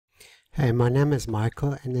Hey, my name is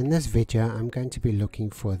Michael, and in this video I'm going to be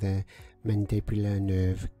looking for the mandibular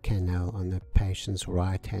nerve canal on the patient's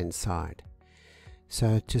right hand side.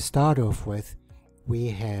 So to start off with, we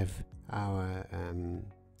have our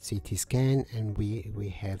CT scan, and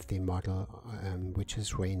we have the model which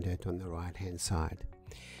is rendered on the right hand side.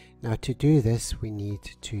 Now to do this, we need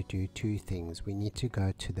to do two things. We need to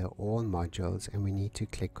go to the all modules and we need to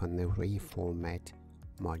click on the reformat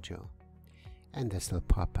module, and this will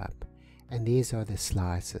pop up. And these are the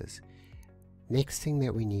slices. Next thing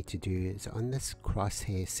that we need to do is on this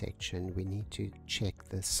crosshair section, we need to check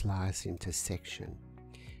the slice intersection.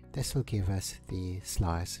 This will give us the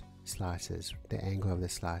slices, the angle of the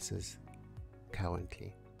slices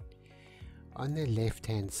currently. On the left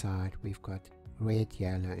hand side, we've got red,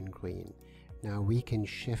 yellow and green. Now we can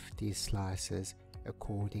shift these slices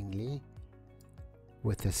accordingly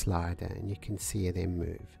with the slider, and you can see them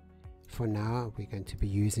move. For now, we're going to be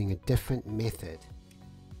using a different method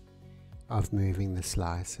of moving the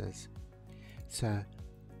slices. So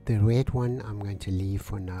the red one I'm going to leave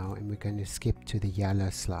for now, and we're going to skip to the yellow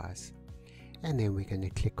slice, and then we're going to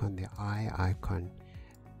click on the eye icon.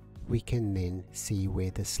 We can then see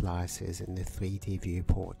where the slice is in the 3D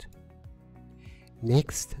viewport.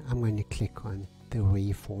 Next, I'm going to click on the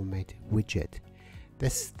reformat widget.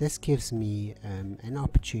 This gives me an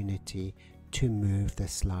opportunity to move the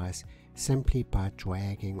slice simply by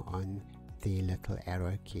dragging on the little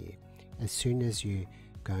arrow key. As soon as you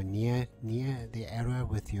go near the arrow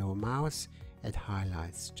with your mouse, it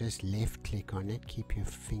highlights. Just left click on it, keep your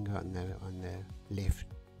finger on the left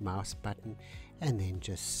mouse button, and then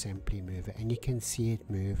just simply move it, and you can see it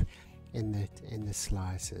move in the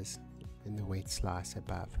slices, in the wet slice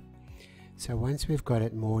above. So once we've got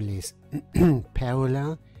it more or less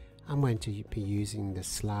parallel, I'm going to be using the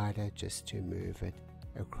slider just to move it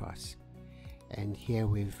across, and here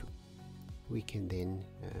we can then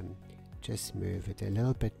just move it a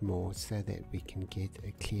little bit more so that we can get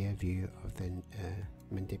a clear view of the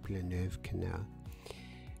mandibular nerve canal.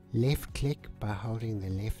 Left click by holding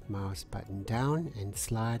the left mouse button down and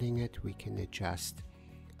sliding it, we can adjust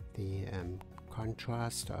the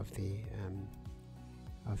contrast of the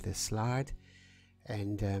slide,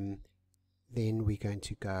 and then we're going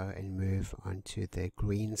to go and move on to the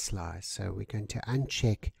green slice. So we're going to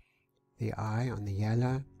uncheck the eye on the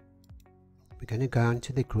yellow. We're going to go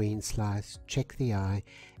onto the green slice, check the eye,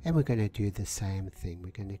 and we're going to do the same thing.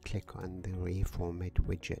 We're going to click on the reformat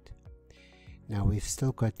widget. Now we've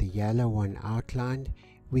still got the yellow one outlined.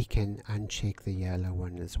 We can uncheck the yellow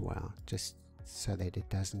one as well, just so that it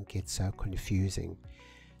doesn't get so confusing.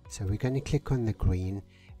 So we're going to click on the green,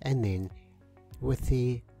 and then with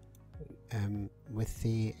the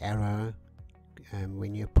arrow,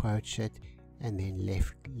 when you approach it, and then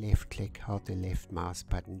left click, hold the left mouse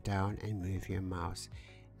button down and move your mouse,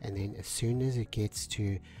 and then as soon as it gets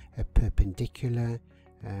to a perpendicular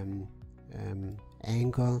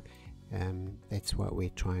angle, that's what we're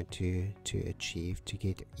trying to achieve, to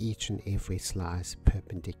get each and every slice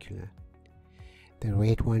perpendicular. The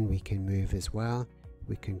red one we can move as well.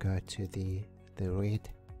 We can go to the red,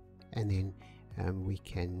 and then we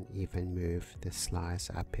can even move the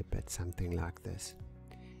slice up a bit, something like this.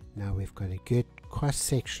 Now we've got a good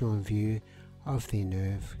cross-sectional view of the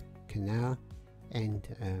nerve canal, and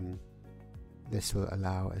this will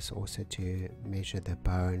allow us also to measure the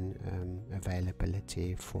bone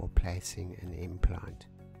availability for placing an implant.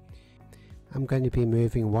 I'm going to be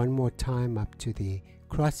moving one more time up to the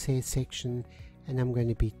crosshair section, and I'm going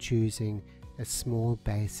to be choosing a small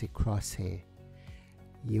basic crosshair.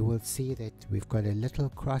 You will see that we've got a little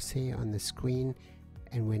crosshair on the screen,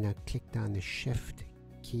 and when I click down the shift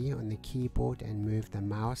key on the keyboard and move the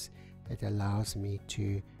mouse, it allows me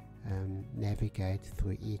to navigate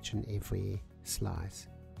through each and every slice.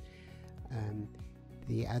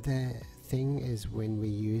 The other thing is, when we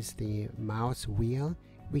use the mouse wheel,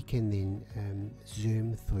 we can then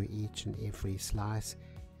zoom through each and every slice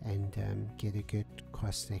and get a good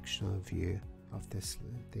cross-sectional view of the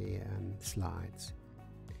slides.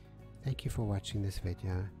 Thank you for watching this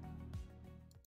video.